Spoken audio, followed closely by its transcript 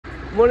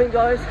Morning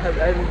guys, hope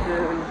everyone's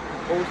doing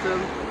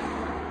awesome.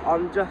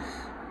 I'm just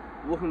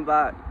walking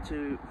back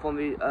from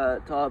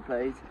the tyre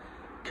place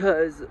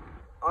because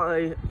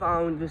I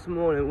found this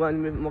morning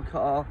when in my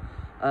car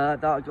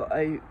that I got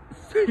a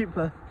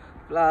super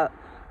flat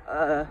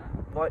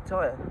right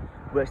tyre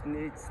which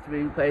needs to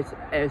be replaced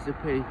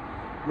ASAP,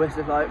 which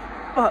is like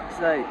fuck's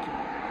sake,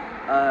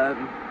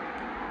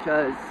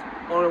 because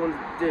all I want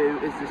to do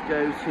is just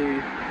go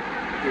to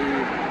the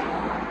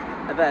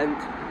event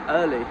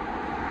early.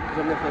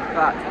 I'm looking for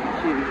that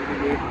queue is going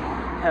to be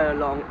hell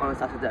long on a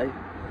Saturday,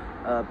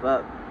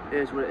 but it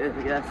is what it is,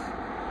 I guess.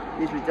 It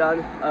needs to be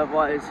done,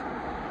 otherwise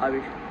I'll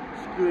be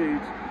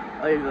screwed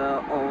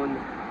over on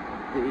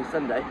the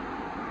Sunday,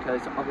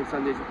 because I think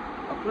Sundays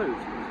are closed,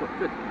 it's not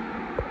good.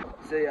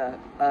 So yeah,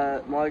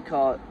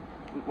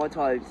 my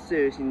tyre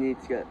seriously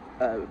needs to get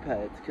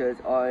repaired,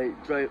 because I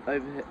drove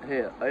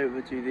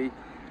over to the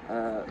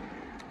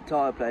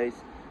tyre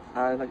place,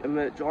 and like a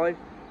minute drive,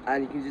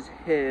 and you can just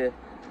hear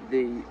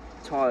the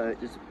tyre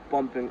just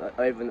bumping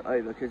over and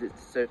over because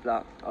it's so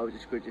flat. I was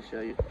just going to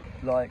show you.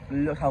 Like,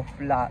 look how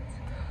flat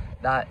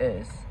that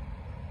is.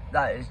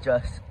 That is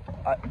just,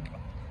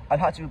 I've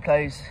had to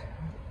replace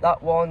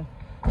that one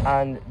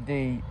and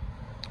the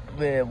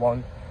rear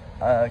one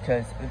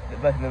because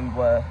both of them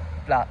were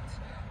flat,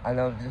 and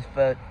that was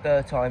the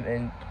third time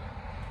in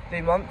 3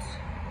 months.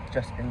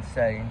 Just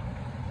insane.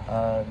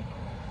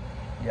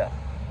 Yeah,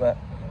 but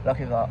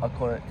lucky that I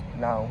caught it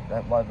now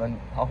rather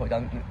than halfway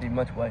down the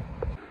motorway.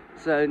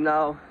 So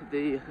now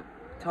the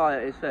tyre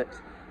is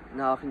fixed,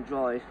 now I can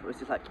drive,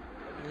 which is like,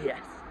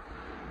 yes.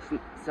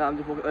 So I'm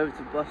just walking over to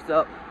the bus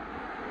stop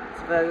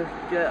to then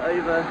get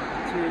over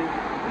to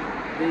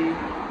the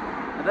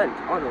event,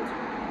 Arnold.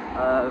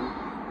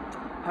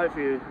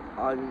 Hopefully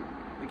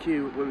the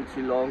queue won't be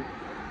too long,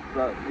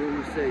 but we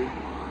will see.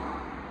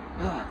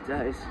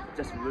 That is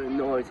just really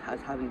annoyed as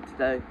happened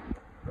today,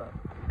 but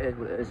it is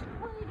what it is.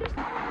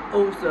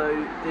 Also,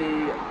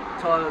 the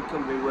tyre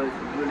company was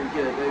really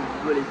good, they were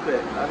really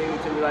quick. I think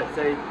it took me like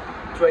say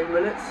 20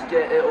 minutes to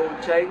get it all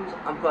changed,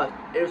 and plus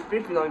it was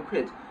 59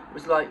 quid,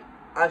 which is like,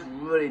 that's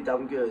really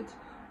damn good,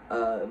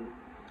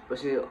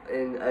 especially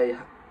in a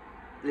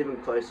living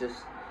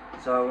crisis,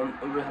 so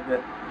I'm really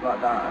happy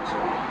about that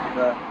actually.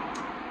 But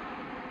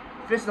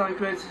 59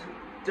 quid,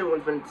 didn't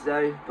want to spend it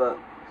today, but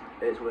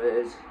it is what it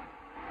is.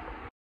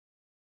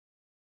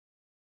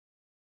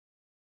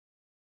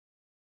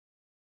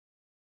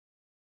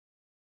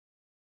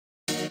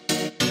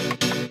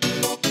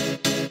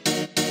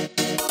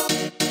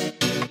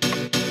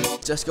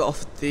 Just got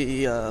off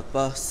the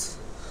bus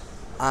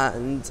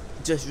and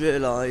just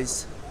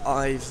realised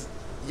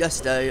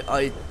yesterday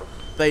I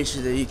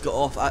basically got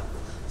off at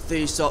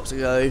 3 stops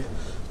ago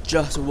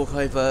just to walk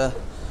over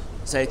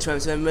say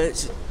 27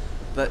 minutes,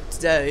 but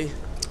today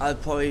I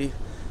probably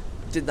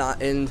did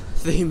that in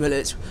 3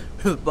 minutes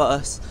with a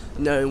bus,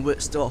 knowing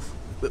which stop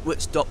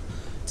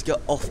to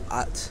get off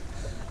at.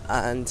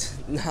 And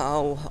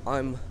now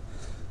I'm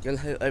going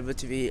to head over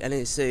to the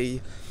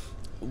NAC,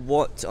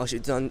 what I should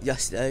have done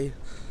yesterday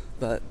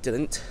but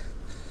didn't.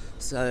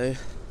 So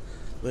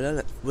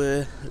we're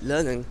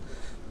learning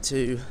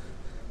to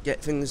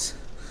get things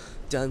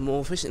done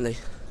more efficiently.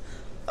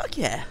 Fuck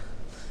yeah,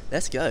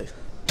 let's go.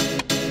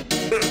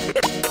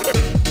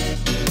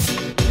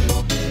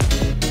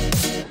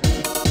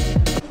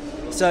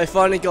 So I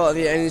finally got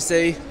the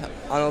NEC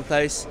Arnold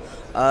place,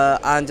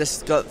 and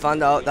just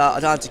found out that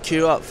I don't have to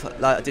queue up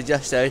like I did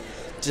yesterday.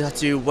 Just have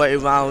to wait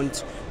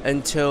around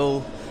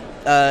until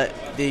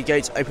the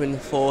gates open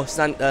for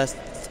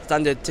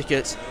standard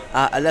tickets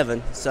at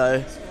 11.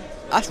 So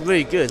that's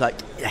really good. Like,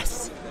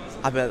 yes,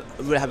 I'm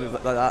really happy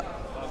about that.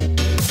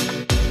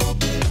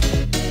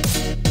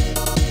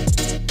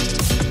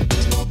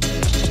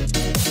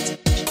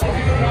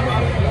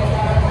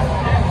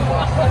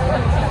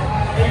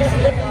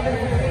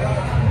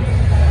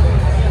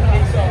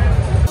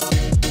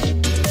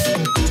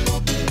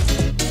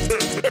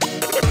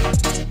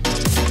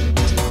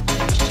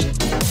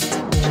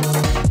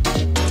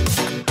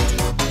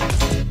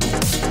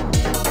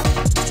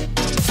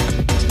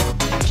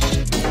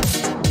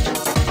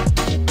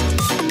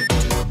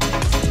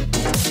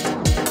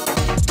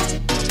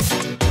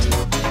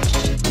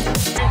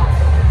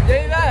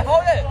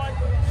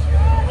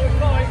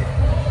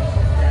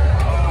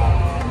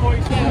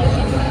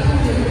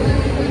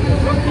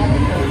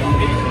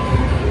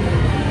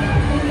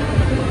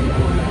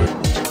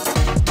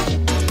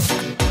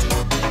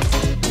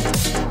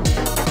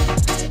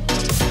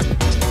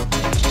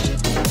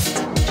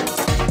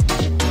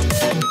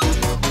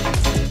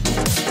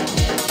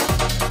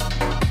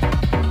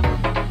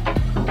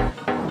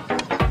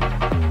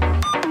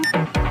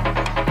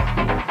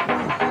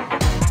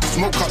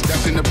 Smoke up,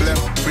 that's in the blend.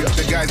 Free up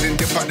the guys and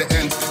dip at the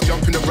end.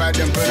 Jump in the ride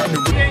and burn up the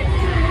room.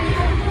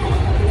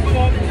 Come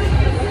on.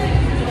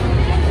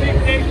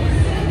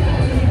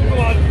 Come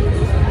on.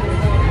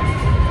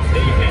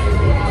 Easy.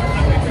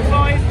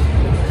 55.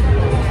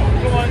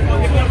 Come on,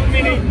 I'll give another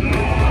minute.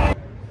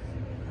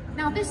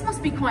 Now this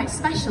must be quite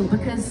special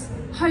because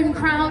home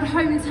crowd,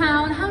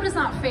 hometown, how does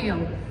that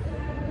feel?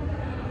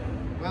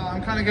 Well,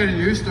 I'm kind of getting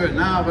used to it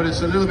now, but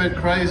it's a little bit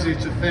crazy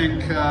to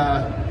think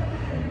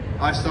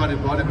I started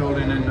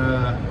bodybuilding in,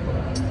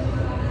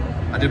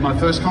 I did my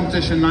first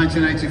competition in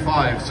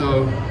 1985,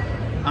 so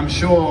I'm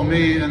sure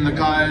me and the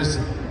guys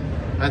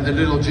at the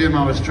little gym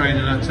I was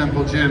training at,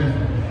 Temple Gym,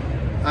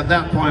 at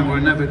that point we were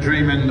never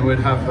dreaming we'd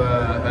have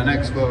an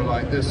expo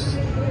like this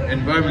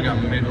in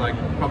Birmingham. I mean, like,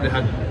 probably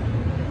had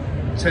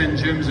 10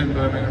 gyms in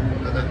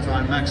Birmingham at that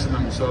time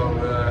maximum, so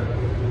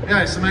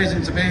yeah, it's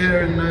amazing to be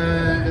here in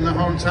the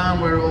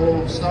hometown where it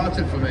all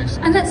started for me.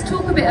 And let's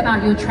talk a bit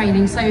about your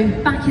training. So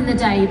back in the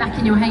day, back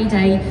in your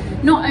heyday,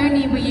 not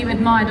only were you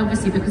admired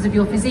obviously because of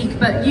your physique,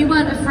 but you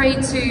weren't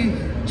afraid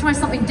to try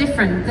something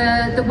different.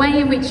 The way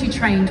in which you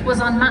trained was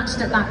unmatched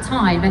at that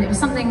time, and it was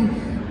something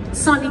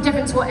slightly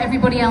different to what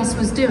everybody else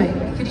was doing.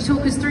 Could you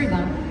talk us through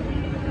that?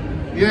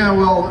 Yeah,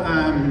 well,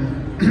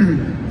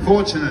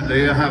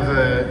 fortunately I have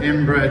an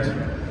inbred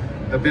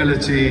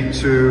ability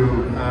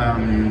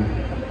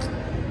to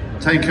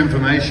take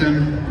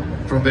information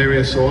from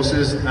various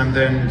sources and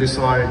then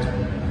decide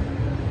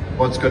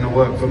what's going to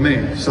work for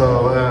me.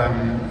 So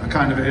a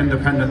kind of an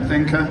independent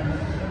thinker.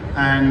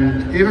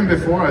 And even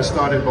before I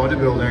started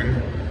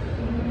bodybuilding,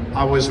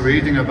 I was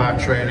reading about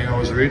training, I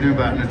was reading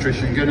about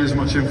nutrition, getting as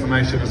much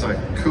information as I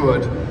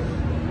could,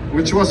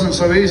 which wasn't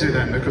so easy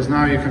then, because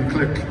now you can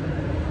click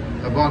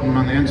a button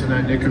on the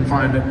internet and you can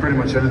find pretty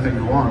much anything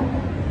you want.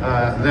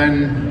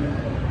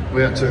 Then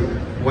we had to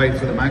wait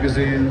for the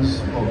magazines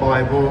or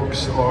buy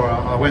books, or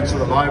I went to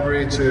the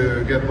library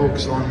to get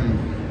books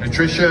on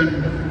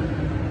nutrition,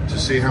 to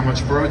see how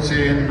much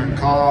protein and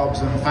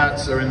carbs and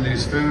fats are in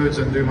these foods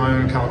and do my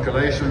own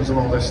calculations and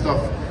all this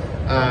stuff.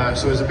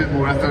 So there's a bit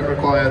more effort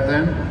required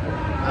then.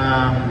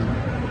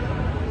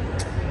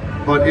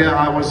 But yeah,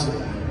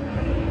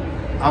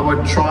 I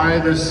would try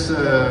this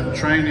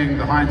training,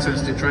 the high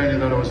intensity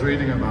training that I was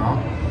reading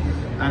about,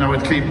 and I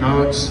would keep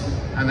notes,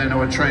 and then I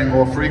would train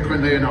more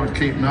frequently, and I would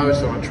keep notes,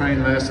 I would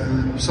train less.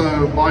 And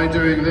so by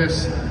doing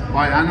this,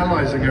 by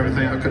analyzing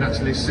everything, I could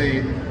actually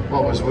see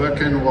what was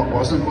working, what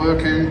wasn't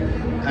working,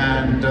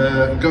 and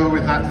go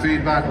with that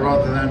feedback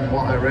rather than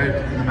what I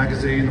read in the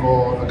magazine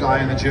or a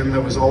guy in the gym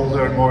that was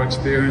older and more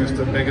experienced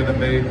and bigger than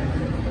me.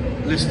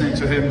 Listening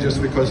to him just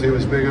because he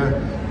was bigger,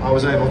 I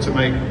was able to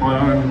make my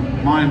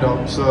own mind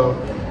up. So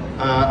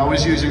I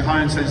was using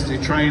high intensity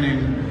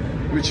training,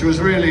 which was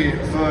really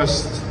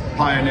first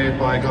pioneered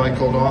by a guy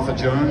called Arthur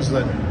Jones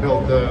that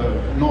built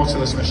the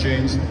Nautilus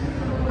machines.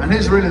 And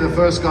he's really the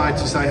first guy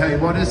to say, hey,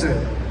 what is it?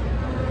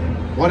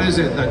 What is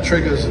it that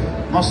triggers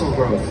muscle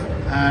growth?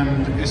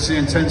 And it's the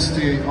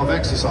intensity of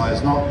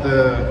exercise, not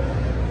the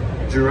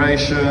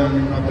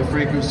duration, not the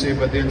frequency,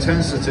 but the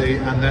intensity.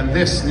 And then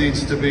this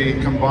needs to be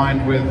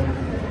combined with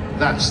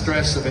that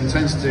stress of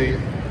intensity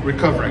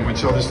recovering,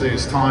 which obviously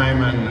is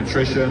time and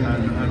nutrition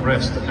and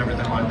rest and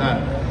everything like that.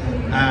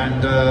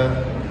 And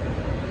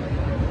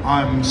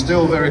I'm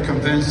still very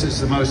convinced it's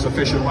the most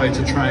efficient way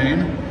to train.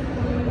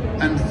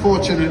 And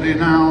fortunately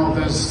now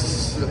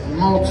there's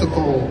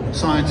multiple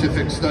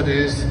scientific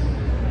studies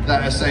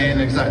that are saying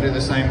exactly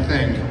the same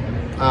thing.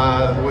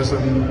 There was a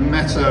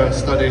meta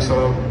study,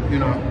 so, you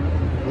know,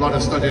 a lot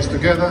of studies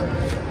together.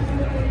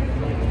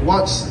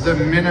 What's the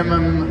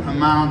minimum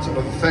amount of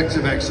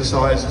effective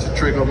exercise to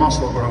trigger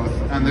muscle growth?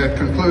 And the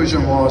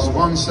conclusion was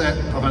 1 set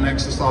of an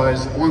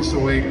exercise once a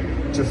week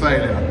to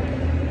failure.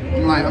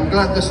 I'm like, I'm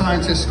glad the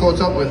scientists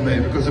caught up with me,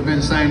 because I've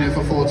been saying it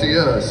for 40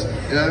 years,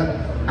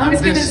 yeah? I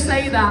was going to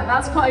say that,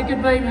 that's quite a good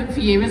moment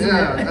for you, isn't it?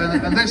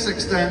 Yeah, and this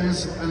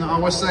extends, and I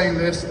was saying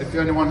this, if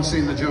anyone has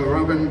seen the Joe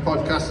Rogan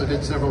podcast I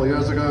did several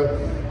years ago,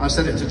 I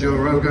said it to Joe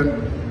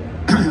Rogan,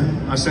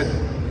 I said,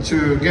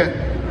 to get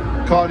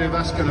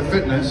cardiovascular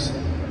fitness,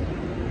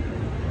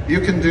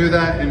 you can do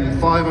that in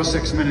 5 or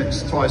 6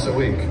 minutes twice a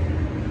week.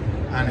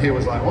 And he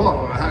was like,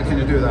 what? How can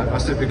you do that? I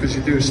said, because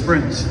you do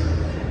sprints.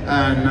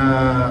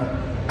 And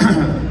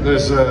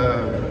there's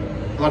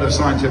a lot of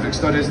scientific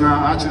studies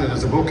now. Actually,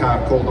 there's a book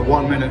out called The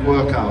 1 Minute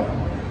Workout,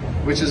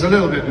 which is a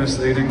little bit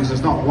misleading because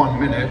it's not 1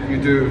 minute.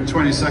 You do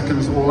 20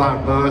 seconds all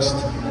out burst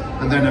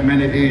and then a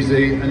minute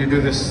easy, and you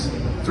do this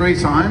 3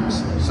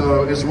 times.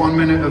 So it's 1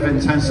 minute of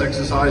intense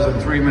exercise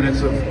and 3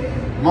 minutes of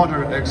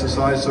moderate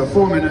exercise, so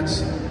 4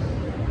 minutes.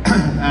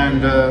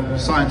 And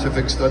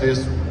scientific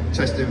studies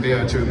testing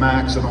VO2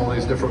 max and all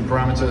these different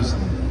parameters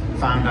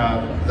found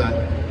out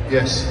that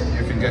yes,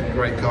 you can get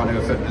great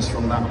cardio fitness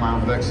from that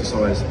amount of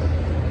exercise,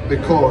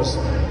 because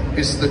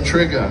it's the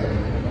trigger.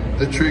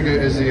 The trigger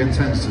is the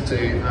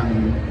intensity,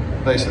 and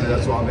basically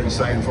that's what I've been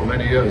saying for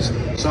many years.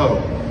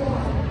 So,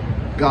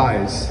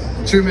 guys,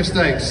 2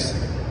 mistakes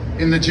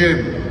in the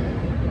gym.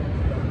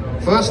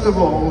 First of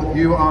all,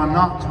 you are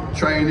not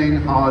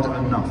training hard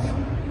enough.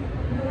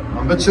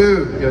 Number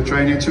 2, you're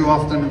training too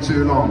often and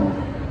too long.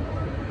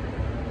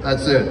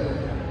 That's it.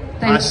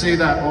 I see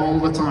that all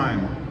the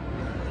time.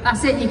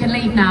 That's it, you can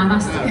leave now.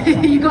 That's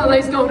yeah. You got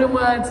those golden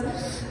words.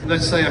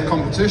 Let's say a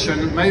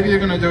competition, maybe you're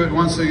going to do it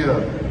once a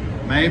year,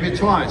 maybe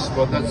twice,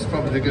 but that's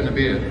probably going to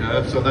be it.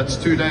 Yeah? So that's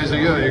 2 days a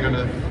year you're going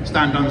to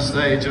stand on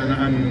stage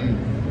and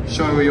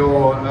show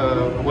your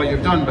what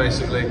you've done,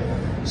 basically.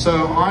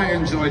 So I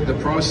enjoyed the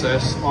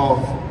process of,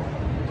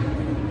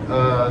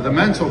 the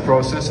mental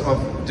process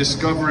of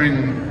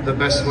discovering the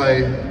best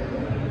way,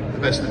 the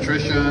best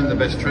nutrition, the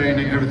best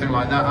training, everything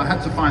like that. I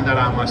had to find that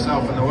out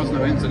myself, and there was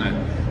no internet.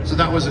 So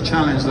that was a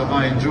challenge that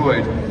I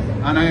enjoyed.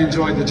 And I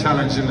enjoyed the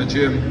challenge in the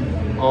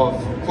gym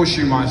of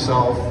pushing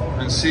myself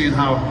and seeing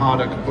how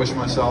hard I could push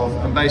myself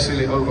and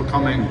basically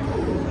overcoming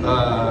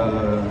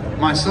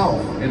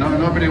myself. You know,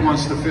 nobody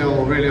wants to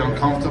feel really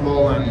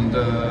uncomfortable and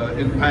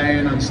in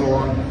pain and so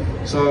on.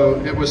 So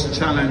it was a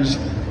challenge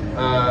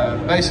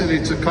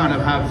basically to kind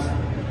of have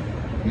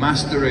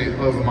mastery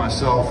over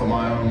myself and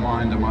my own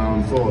mind and my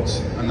own thoughts.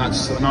 And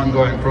that's an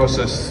ongoing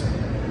process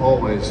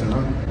always, you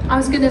know. I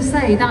was going to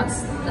say,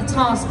 that's a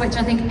task which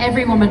I think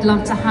everyone would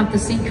love to have the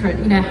secret.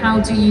 You know, how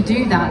do you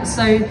do that?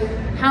 So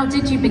how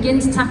did you begin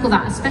to tackle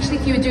that, especially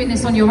if you were doing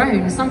this on your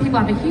own? Some people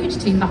have a huge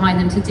team behind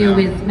them to deal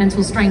with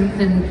mental strength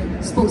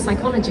and sports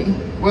psychology.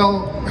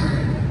 Well,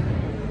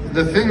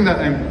 the thing that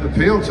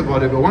appealed to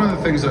bodybuilding, one of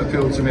the things that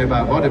appealed to me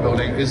about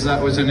bodybuilding is that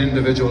it was an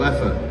individual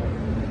effort.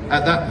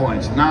 At that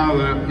point, now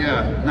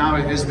now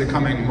it is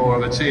becoming more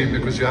of a team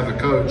because you have a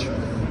coach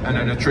and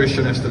a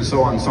nutritionist and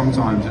so on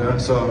sometimes, yeah.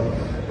 So,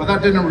 but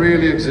that didn't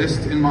really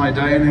exist in my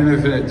day, and even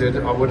if it did,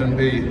 I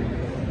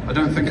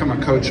don't think I'm a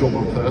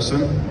coachable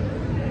person,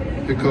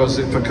 because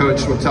if a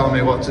coach would tell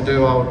me what to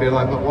do, I would be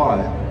like, but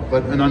why?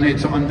 And I need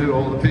to undo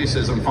all the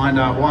pieces and find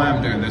out why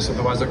I'm doing this,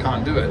 otherwise I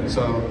can't do it.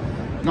 So,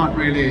 not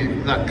really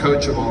that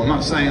coachable. I'm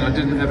not saying I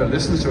didn't ever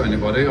listen to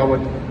anybody. I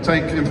would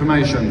take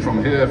information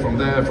from here, from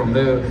there,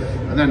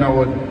 and then I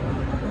would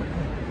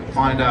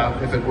find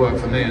out if it worked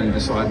for me and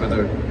decide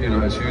whether, you know,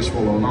 it's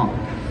useful or not.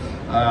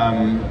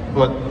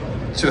 But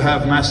to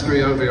have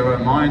mastery over your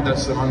own mind,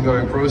 that's an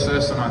ongoing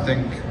process, and I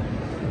think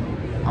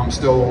I'm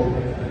still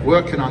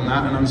working on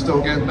that, and I'm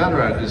still getting better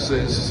at it.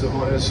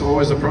 It's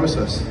always a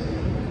process.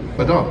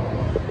 But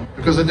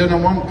because I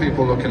didn't want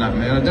people looking at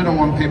me, and I didn't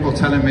want people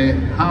telling me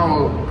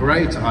how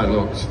great I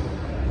looked,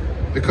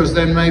 because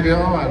then maybe,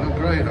 oh, I look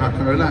great, I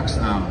can relax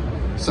now.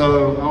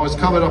 So I was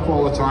covered up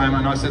all the time,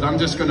 and I said, I'm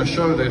just going to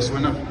show this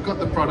when I've got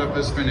the product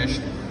that's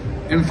finished,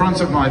 in front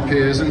of my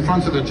peers, in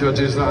front of the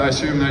judges that I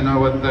assume they know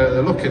what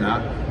they're looking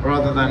at,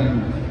 rather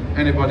than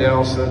anybody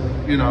else that,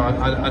 you know,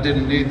 I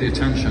didn't need the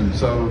attention.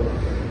 So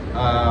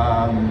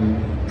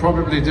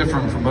probably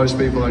different from most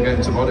people that get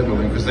into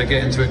bodybuilding, because they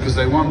get into it because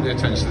they want the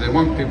attention, they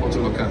want people to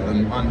look at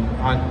them, and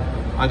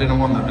I didn't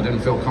want that. I didn't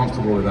feel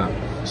comfortable with that.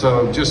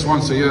 So just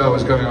once a year I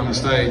was going on the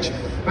stage.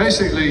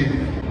 Basically,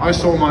 I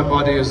saw my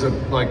body as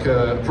like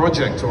a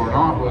project or an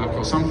artwork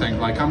or something,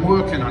 like I'm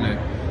working on it,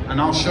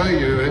 and I'll show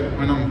you it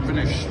when I'm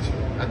finished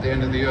at the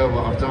end of the year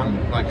what I've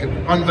done, like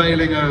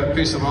unveiling a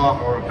piece of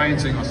art or a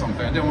painting or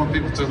something. I didn't want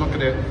people to look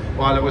at it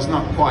while it was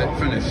not quite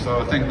finished,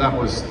 so I think that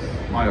was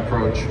my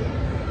approach.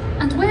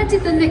 And where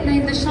did the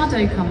nickname The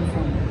Shadow come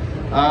from?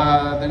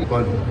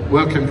 But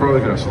work in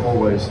progress,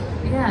 always.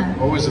 Yeah.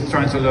 Always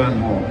trying to learn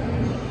more.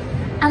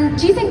 And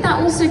do you think that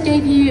also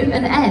gave you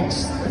an edge?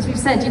 As we've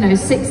said, you know,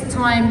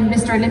 6-time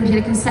Mr.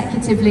 Olympia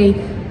consecutively.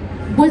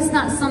 Was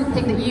that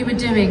something that you were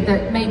doing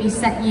that maybe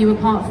set you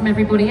apart from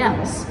everybody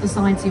else,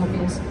 besides the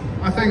obvious?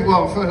 I think,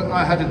 well,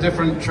 I had a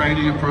different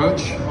training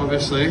approach,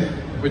 obviously,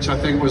 which I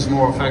think was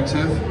more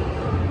effective.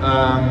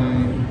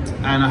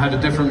 And I had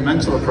a different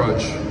mental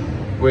approach,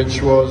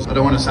 which was, I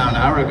don't want to sound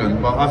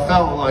arrogant, but I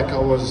felt like I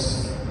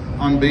was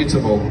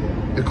unbeatable,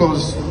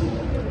 because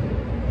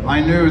I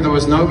knew there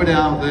was nobody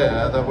out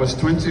there that was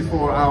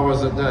 24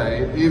 hours a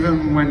day,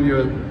 even when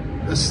you're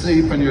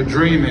asleep and you're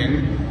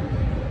dreaming,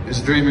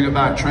 is dreaming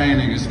about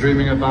training, is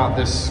dreaming about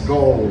this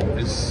goal.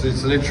 It's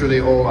literally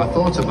all I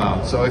thought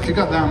about. So if you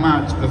got that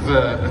amount of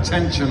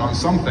attention on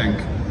something,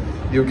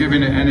 you're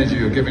giving it energy,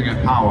 you're giving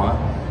it power.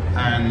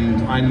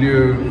 And I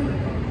knew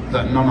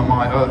that none of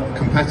my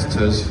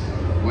competitors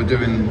were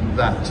doing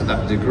that to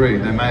that degree.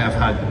 They may have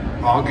had,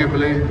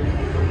 arguably,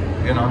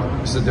 you know,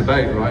 it's a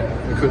debate, right?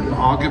 They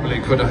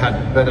arguably could have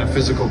had better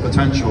physical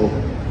potential,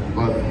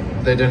 but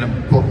they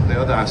didn't put the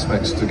other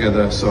aspects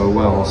together so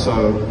well.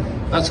 So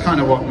that's kind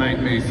of what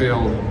made me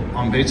feel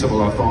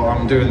unbeatable. I thought,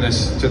 I'm doing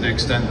this to the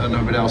extent that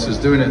nobody else is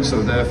doing it,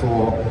 so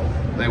therefore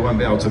they won't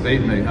be able to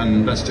beat me.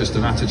 And that's just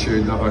an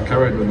attitude that I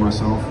carried with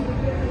myself.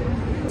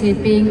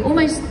 Being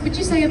almost, would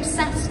you say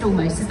obsessed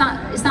almost? Is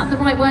that the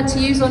right word to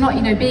use or not?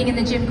 You know, being in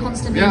the gym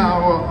constantly? Yeah,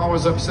 I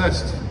was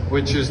obsessed,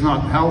 which is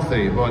not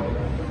healthy, but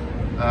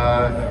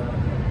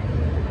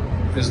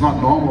it's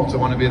not normal to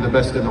want to be the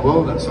best in the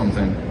world at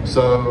something.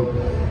 So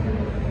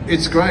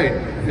it's great.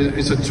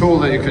 It's a tool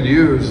that you can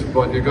use,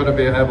 but you've got to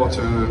be able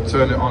to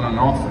turn it on and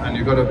off, and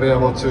you've got to be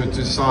able to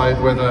decide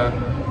whether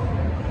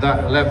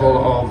that level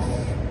of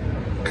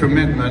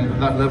commitment,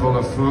 that level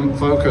of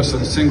focus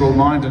and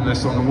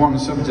single-mindedness on one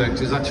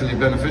subject is actually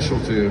beneficial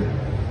to you.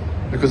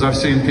 Because I've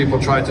seen people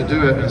try to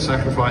do it and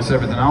sacrifice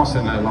everything else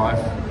in their life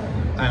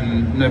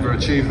and never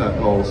achieve that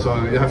goal. So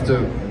you have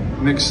to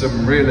mix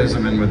some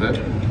realism in with it.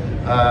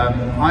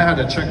 I had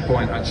a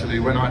checkpoint actually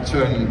when I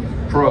turned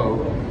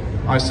pro.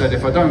 I said,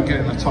 if I don't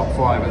get in the top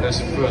 5 at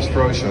this first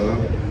pro show,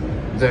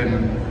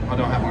 then I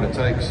don't have what it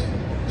takes.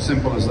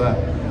 Simple as that.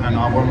 And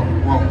I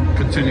won't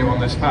continue on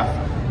this path.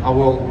 I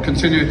will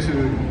continue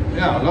to,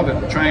 yeah, I love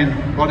it. Train,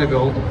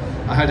 bodybuild.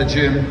 I had a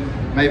gym.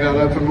 Maybe I'll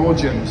open more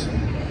gyms.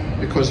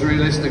 Because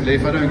realistically,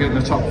 if I don't get in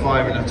the top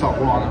 5 and the top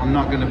 1, I'm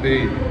not going to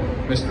be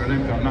Mr.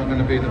 Olympia. I'm not going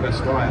to be the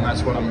best guy, and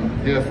that's what I'm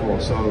here for.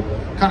 So,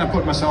 kind of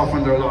put myself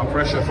under a lot of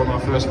pressure for my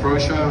first pro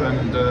show,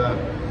 and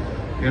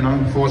you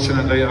know,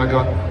 fortunately, I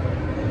got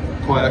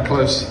quite a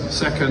close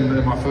second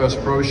in my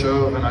first pro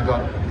show, and I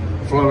got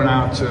flown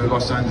out to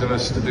Los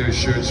Angeles to do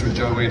shoots with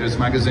Joe-Weider's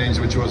magazines,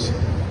 which was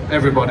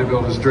every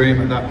bodybuilder's dream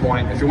at that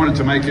point. If you wanted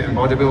to make it in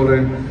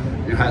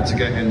bodybuilding, you had to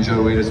get in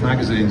Joe-Weider's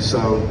magazines.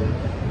 So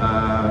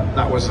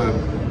that was a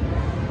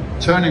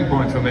turning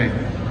point for me.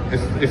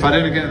 If I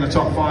didn't get in the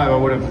top 5, I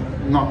would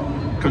have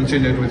not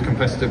continued with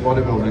competitive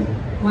bodybuilding.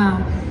 Wow.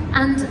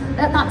 And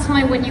at that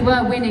time when you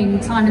were winning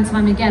time and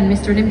time again,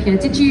 Mr. Olympia,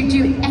 did you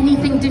do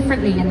anything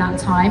differently in that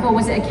time? Or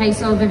was it a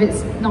case of, if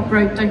it's not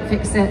broke, don't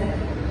fix it?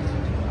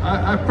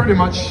 I pretty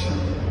much,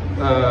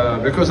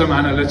 because I'm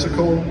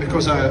analytical,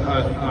 because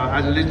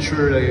I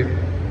literally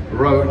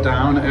wrote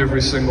down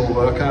every single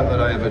workout that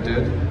I ever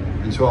did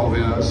in 12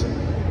 years.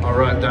 I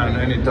wrote down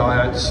any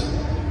diets,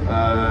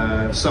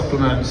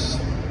 supplements,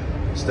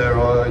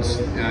 steroids,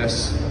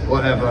 yes,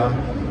 whatever.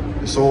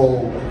 It's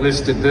all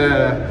listed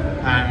there,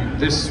 and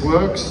this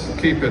works,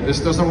 keep it. This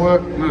doesn't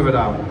work, move it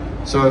out.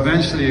 So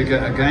eventually you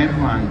get a game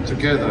plan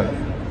together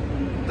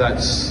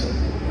that's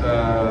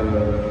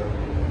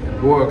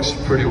works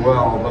pretty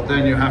well, but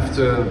then you have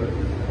to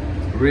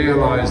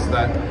realize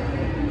that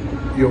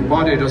your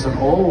body doesn't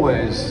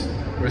always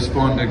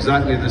respond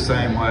exactly the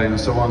same way and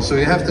so on. So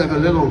you have to have a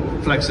little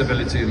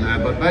flexibility in there,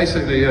 but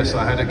basically, yes,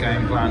 I had a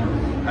game plan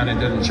and it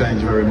didn't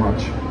change very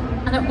much.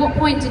 And at what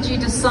point did you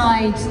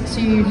decide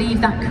to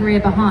leave that career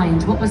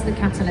behind? What was the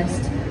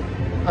catalyst?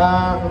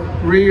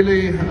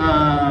 Really,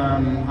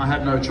 I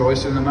had no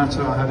choice in the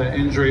matter. I had an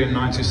injury in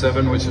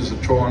 '97, which is a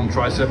torn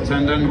tricep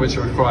tendon, which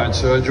required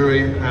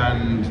surgery,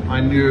 and I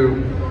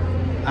knew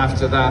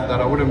after that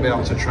I wouldn't be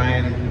able to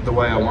train the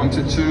way I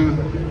wanted to.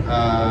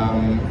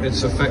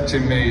 It's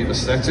affecting me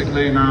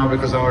aesthetically now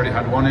because I already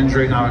had one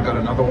injury, now I got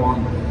another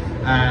one,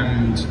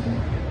 and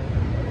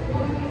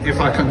if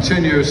I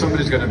continue,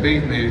 somebody's going to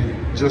beat me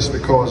just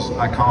because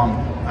I can't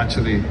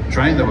actually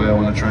train the way I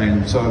want to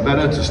train. So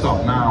better to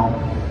stop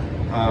now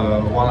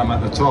while I'm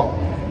at the top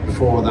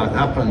before that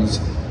happens.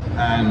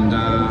 And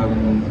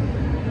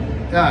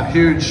yeah,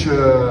 huge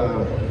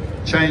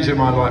change in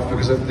my life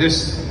because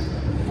this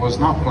was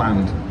not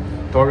planned.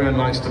 Dorian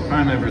likes to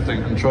plan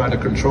everything and try to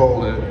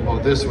control it. Well,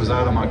 this was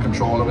out of my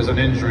control. It was an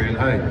injury, and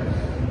hey,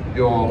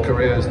 your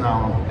career is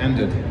now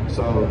ended.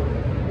 So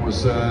it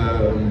was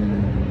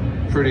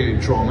pretty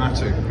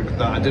traumatic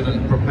because I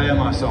didn't prepare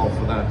myself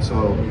for that.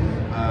 So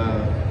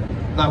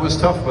that was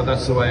tough, but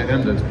that's the way it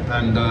ended.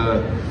 And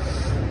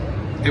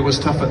it was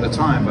tough at the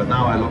time, but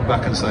now I look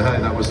back and say,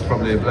 hey, that was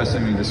probably a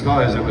blessing in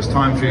disguise. It was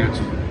time for you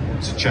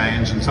to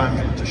change and time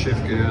for you to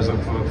shift gears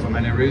for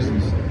many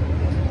reasons.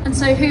 And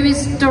so who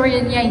is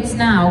Dorian Yates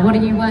now? What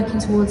are you working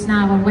towards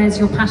now, and where's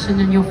your passion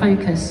and your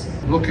focus?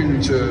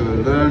 Looking to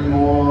learn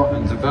more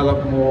and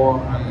develop more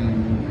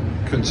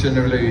and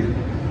continually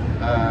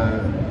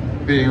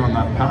being on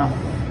that path.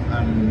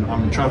 And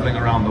I'm traveling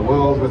around the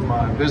world with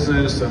my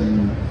business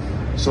and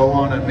so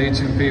on, and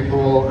meeting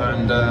people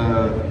and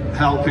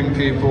helping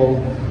people.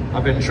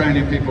 I've been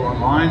training people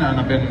online, and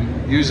I've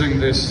been using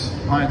this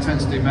high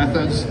intensity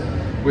methods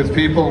with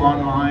people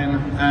online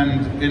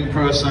and in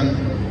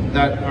person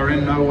that are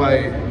in no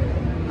way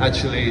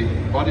actually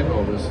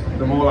bodybuilders.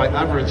 They're more like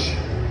average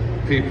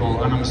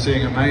people, and I'm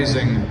seeing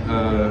amazing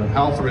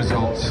health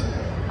results.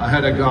 I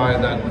had a guy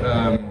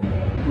that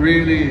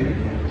really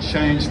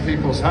changed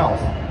people's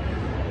health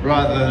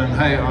rather than,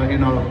 hey, you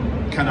know,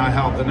 can I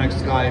help the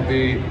next guy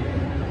be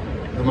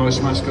the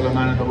most muscular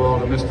man in the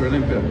world, and Mr.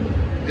 Olympia.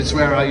 It's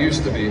where I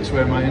used to be, it's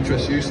where my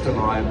interest used to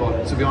lie,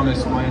 but to be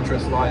honest, my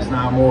interest lies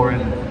now more in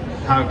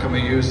how can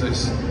we use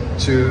this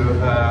to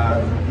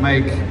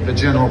make the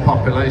general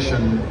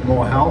population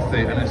more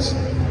healthy. And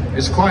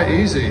it's quite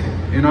easy.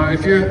 You know, I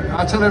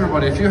tell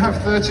everybody, if you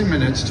have 30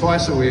 minutes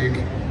twice a week,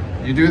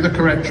 you do the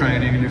correct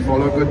training and you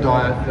follow a good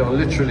diet, it'll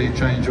literally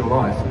change your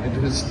life.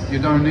 You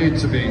don't need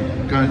to be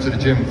going to the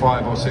gym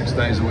 5 or 6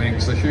 days a week.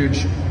 It's a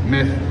huge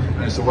myth,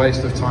 and it's a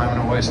waste of time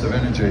and a waste of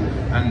energy.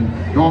 And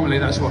normally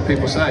that's what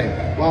people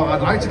say. Well,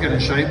 I'd like to get in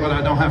shape, but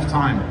I don't have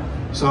time.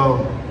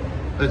 So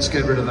let's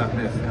get rid of that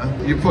myth.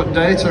 Yeah? You put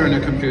data in a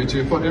computer,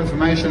 you put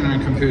information in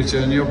a computer,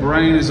 and your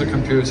brain is a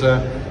computer,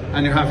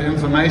 and you have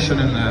information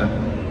in there.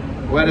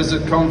 Where does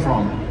it come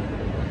from?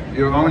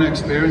 Your own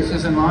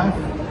experiences in life?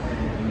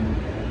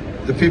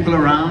 The people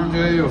around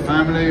you, your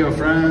family, your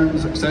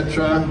friends,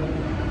 etc.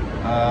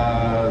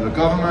 The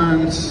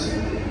government,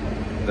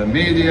 the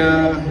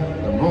media,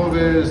 the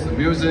movies, the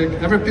music.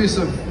 Every piece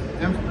of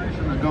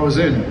information that goes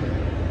in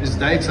is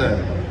data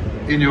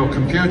in your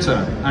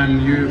computer,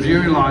 and you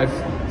view life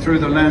through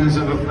the lens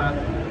of that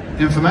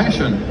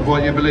information, of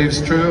what you believe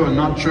is true and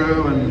not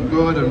true, and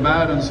good and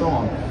bad and so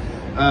on.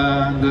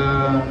 And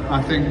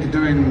I think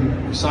doing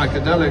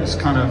psychedelics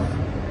kind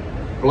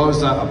of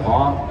blows that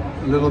apart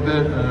a little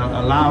bit and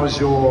allows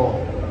your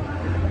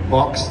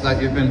box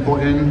that you've been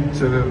put in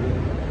to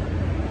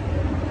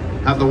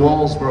have the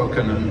walls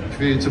broken and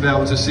for you to be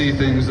able to see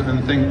things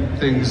and think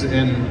things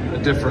in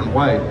a different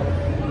way.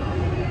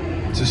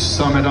 To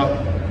sum it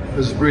up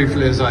as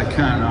briefly as I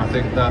can, I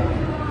think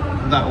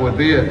that would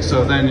be it.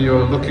 So then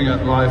you're looking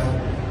at life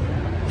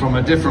from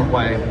a different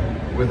way,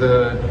 with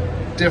a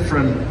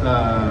different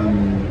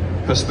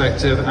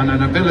perspective and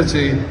an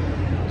ability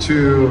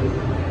to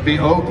be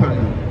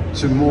open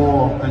to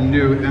more and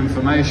new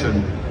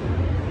information.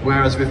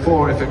 Whereas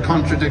before, if it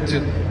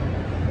contradicted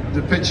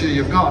the picture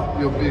you've got,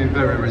 you'll be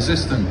very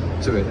resistant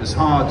to it. It's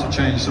hard to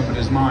change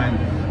somebody's mind.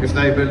 If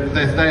they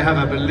have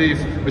a belief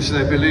which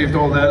they believed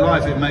all their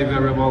life, it may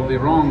very well be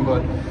wrong,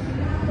 but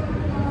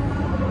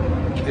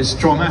it's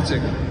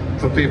traumatic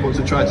for people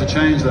to try to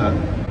change that.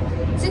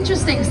 It's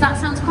interesting, because that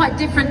sounds quite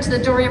different to the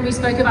Dorian we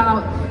spoke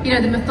about, you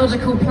know, the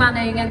methodical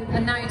planning,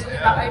 and now you're talking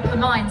about open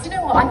minds. You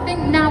know what, I think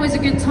now is a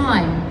good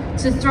time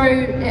to throw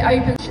it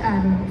open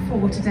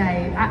for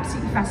today.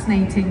 Absolutely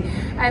fascinating.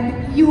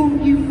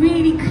 You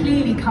really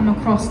clearly come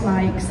across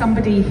like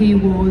somebody who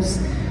was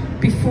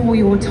before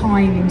your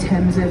time in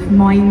terms of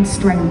mind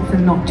strength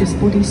and not just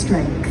body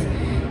strength.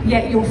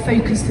 Yet your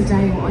focus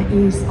today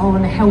is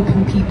on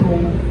helping people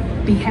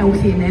be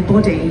healthy in their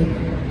body.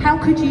 How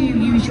could you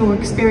use your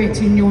experience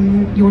and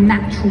your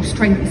natural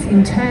strengths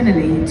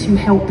internally to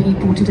help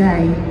people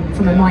today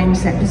from a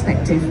mindset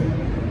perspective?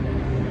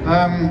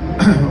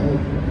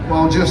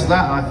 Well, just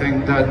that. I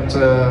think that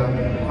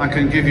I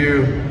can give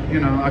you,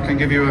 I can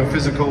give you a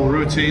physical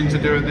routine to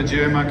do at the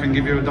gym. I can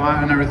give you a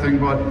diet and everything,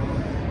 but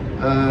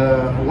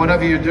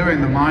whatever you're doing,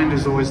 the mind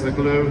is always the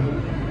glue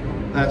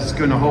that's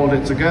going to hold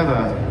it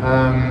together.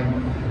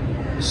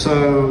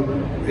 So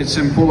it's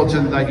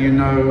important that you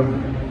know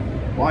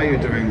why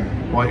you're doing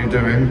what you're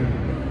doing,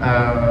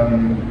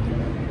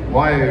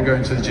 why are you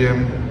going to the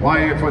gym,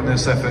 why are you putting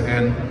this effort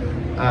in.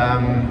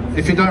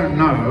 If you don't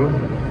know,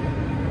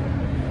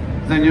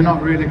 then you're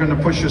not really going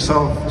to push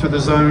yourself to the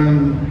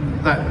zone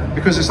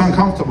because it's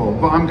uncomfortable.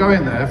 But I'm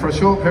going there for a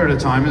short period of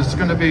time. It's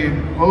going to be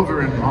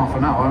over in half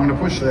an hour. I'm going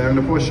to push there, I'm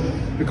going to push,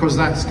 because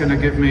that's going to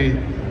give me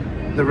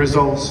the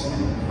results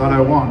that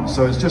I want.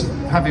 So it's just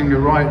having the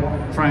right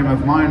frame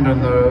of mind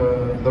and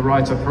the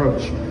right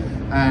approach.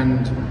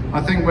 And I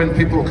think when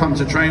people come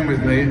to train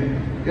with me,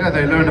 yeah,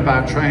 they learn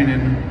about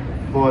training,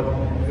 but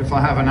if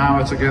I have an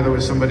hour together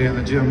with somebody in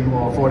the gym,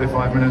 or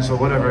 45 minutes or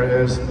whatever it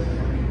is,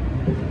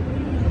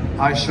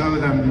 I show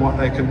them what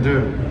they can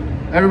do.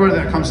 Everybody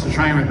that comes to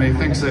train with me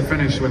thinks they're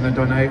finished when they've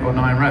done 8 or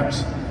 9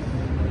 reps.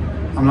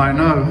 I'm like,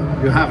 no,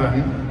 you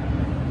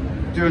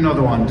haven't. Do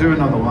another one,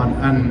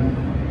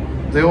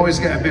 and they always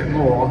get a bit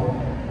more,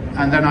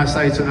 and then I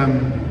say to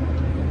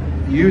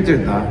them, you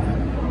did that.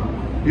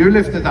 You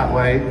lifted that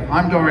weight.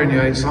 I'm Dorian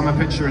Yates. I'm a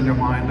picture in your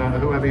mind,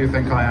 whoever you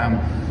think I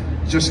am.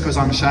 Just because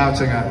I'm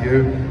shouting at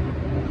you,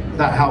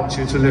 that helped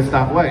you to lift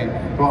that weight.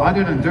 But I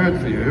didn't do it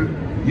for you.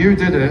 You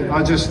did it.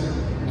 I just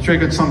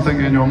triggered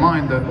something in your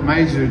mind that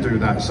made you do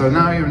that. So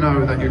now you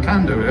know that you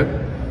can do it.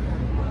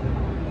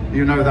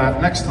 You know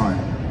that next time.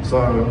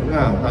 So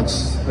yeah,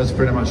 that's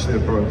pretty much the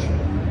approach.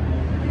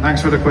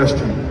 Thanks for the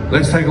question.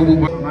 Let's take a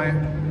walk. Mate.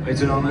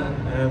 Later on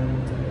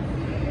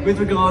it. With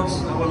regards,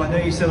 well, I know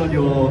you said on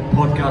your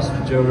podcast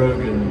with Joe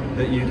Rogan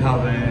that you'd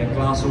have a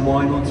glass of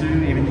wine or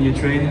two, even in your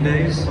training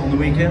days on the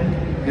weekend.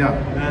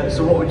 Yeah.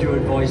 So what would your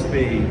advice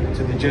be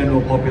to the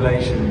general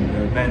population,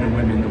 men and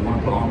women that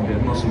want to put on a bit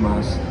of muscle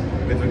mass,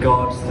 with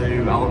regards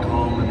to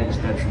alcohol and its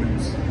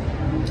detriments?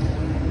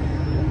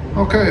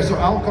 Okay, so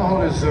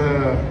alcohol is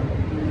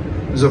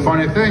a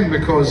funny thing,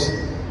 because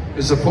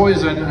it's a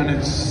poison and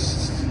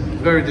it's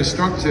very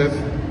destructive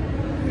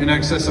in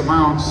excess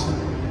amounts,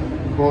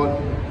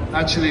 but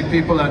actually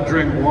people that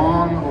drink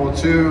 1 or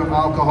 2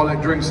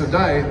 alcoholic drinks a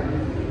day,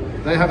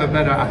 they have a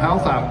better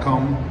health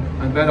outcome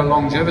and better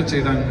longevity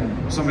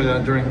than somebody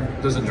that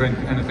doesn't drink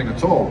anything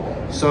at all.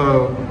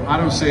 So I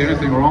don't see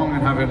anything wrong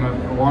in having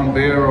one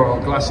beer or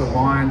a glass of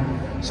wine,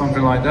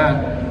 something like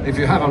that. If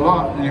you have a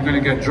lot and you're going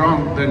to get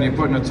drunk, then you're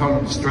putting a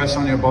ton of stress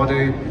on your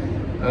body.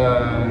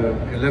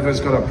 Your liver's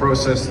got to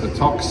process the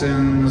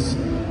toxins.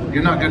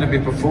 You're not going to be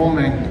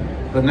performing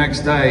the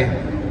next day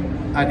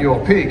at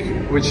your peak,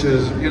 which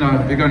is, if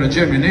you're going to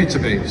gym, you need to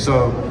be.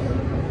 So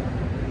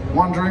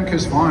 1 drink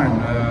is fine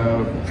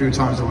a few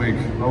times a week.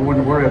 I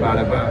wouldn't worry about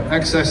it, but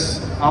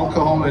excess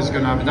alcohol is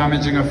going to have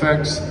damaging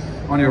effects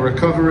on your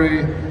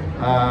recovery,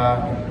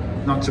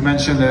 not to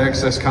mention the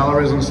excess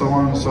calories and so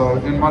on. So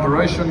in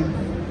moderation,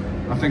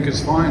 I think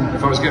it's fine.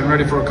 If I was getting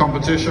ready for a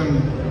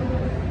competition,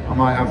 I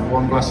might have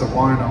 1 glass of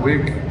wine a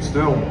week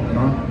still,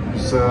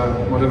 It's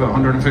whatever,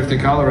 150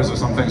 calories or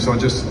something, so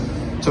just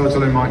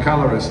totaling my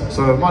calories.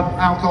 So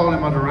alcohol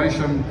in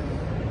moderation,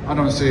 I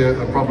don't see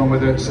a problem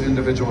with it. It's an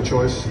individual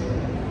choice.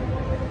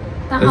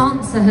 That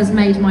answer has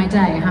made my day,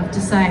 I have to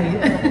say.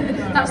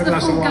 That's the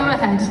full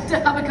go-ahead to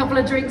have a couple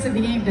of drinks in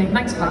the evening.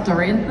 Thanks for that,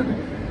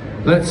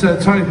 Dorian. Let's take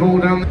it all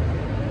down.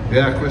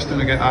 Yeah, question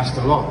I get asked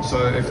a lot. So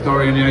if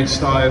Dorian Yates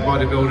started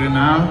bodybuilding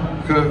now,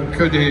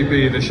 could he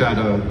be the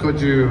shadow?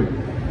 Could you?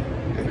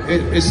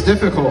 It's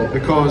difficult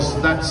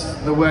because that's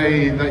the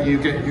way that you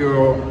get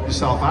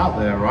yourself out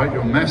there, right?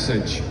 Your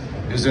message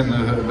is in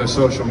the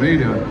social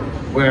media,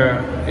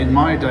 where in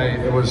my day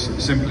it was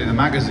simply the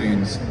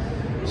magazines.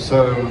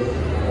 So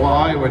what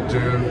I would do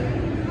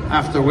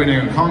after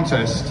winning a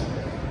contest,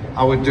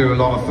 I would do a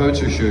lot of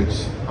photo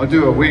shoots. I'd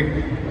do a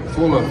week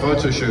full of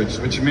photo shoots,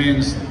 which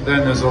means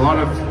then there's a lot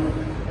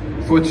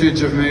of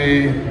footage of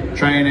me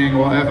training,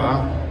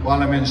 whatever,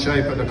 while I'm in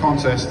shape at the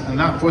contest, and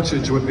that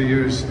footage would be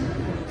used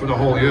for the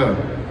whole year.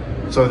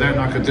 So then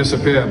I could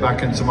disappear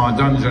back into my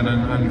dungeon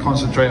and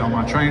concentrate on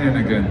my training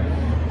again.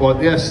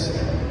 But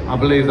yes, I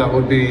believe that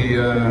would be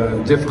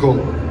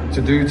difficult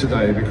to do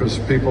today because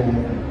people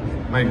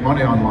make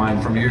money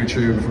online from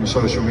YouTube, from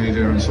social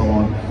media and so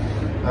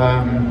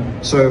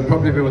on. So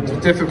probably it would be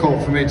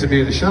difficult for me to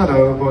be the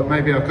shadow, but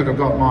maybe I could have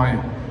got my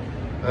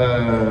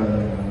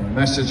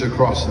message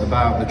across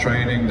about the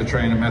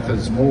training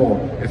methods more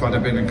if I'd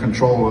have been in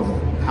control of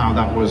how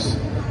that was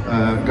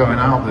going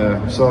out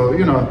there. So,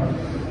 you know,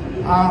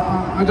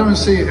 I don't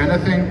see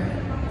anything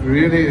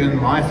really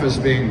in life as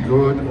being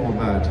good or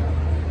bad.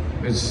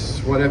 It's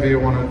whatever you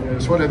want to,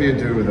 it's whatever you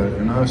do with it,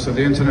 you know. So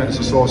the internet is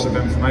a source of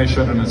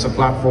information and it's a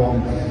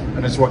platform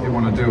and it's what you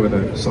want to do with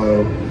it.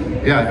 So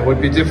yeah, it would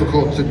be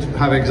difficult to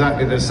have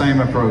exactly the same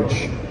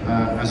approach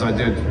as I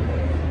did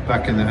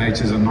back in the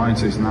 80s and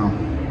 90s now.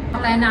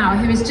 There now,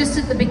 who is just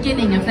at the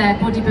beginning of their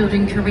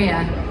bodybuilding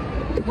career,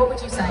 what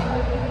would you say?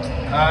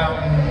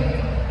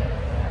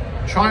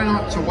 Try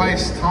not to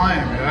waste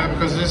time, yeah,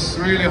 because it's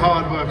really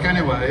hard work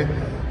anyway.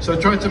 So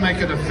try to make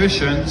it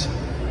efficient.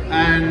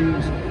 And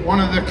one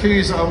of the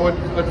keys I would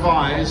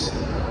advise,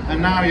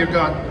 and now you've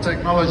got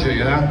technology,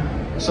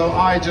 yeah? So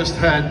I just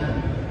had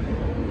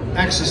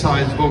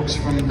exercise books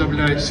from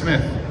W.H.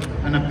 Smith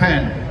and a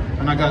pen,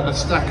 and I got a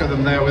stack of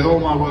them there with all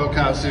my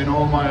workouts in,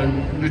 all my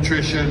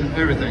nutrition,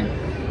 everything.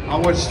 I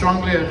would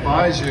strongly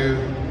advise you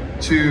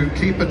to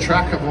keep a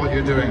track of what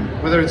you're doing,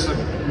 whether it's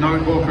a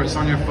notebook or it's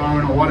on your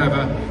phone or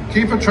whatever.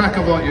 Keep a track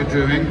of what you're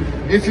doing.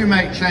 If you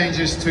make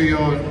changes to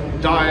your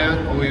diet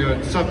or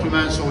your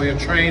supplements or your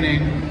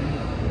training,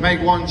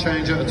 make one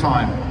change at a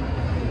time.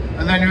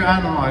 And then you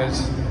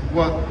analyze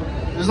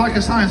it's like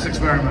a science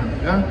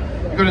experiment, yeah?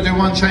 You've got to do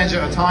one change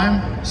at a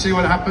time, see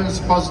what happens,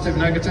 positive,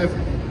 negative,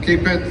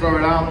 keep it, throw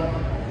it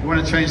out. You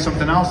want to change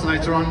something else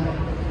later on,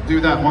 do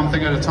that one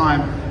thing at a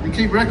time, and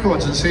keep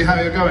records and see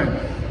how you're going.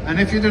 And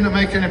if you didn't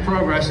make any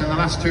progress in the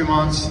last 2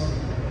 months,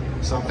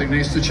 something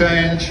needs to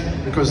change,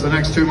 because the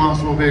next 2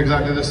 months will be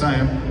exactly the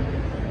same.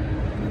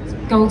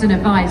 Golden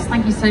advice.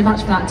 Thank you so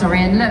much for that,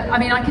 Dorian. Look, I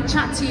mean, I could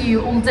chat to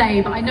you all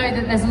day, but I know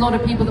that there's a lot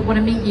of people that want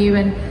to meet you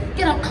and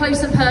get up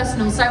close and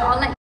personal, so I'll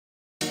let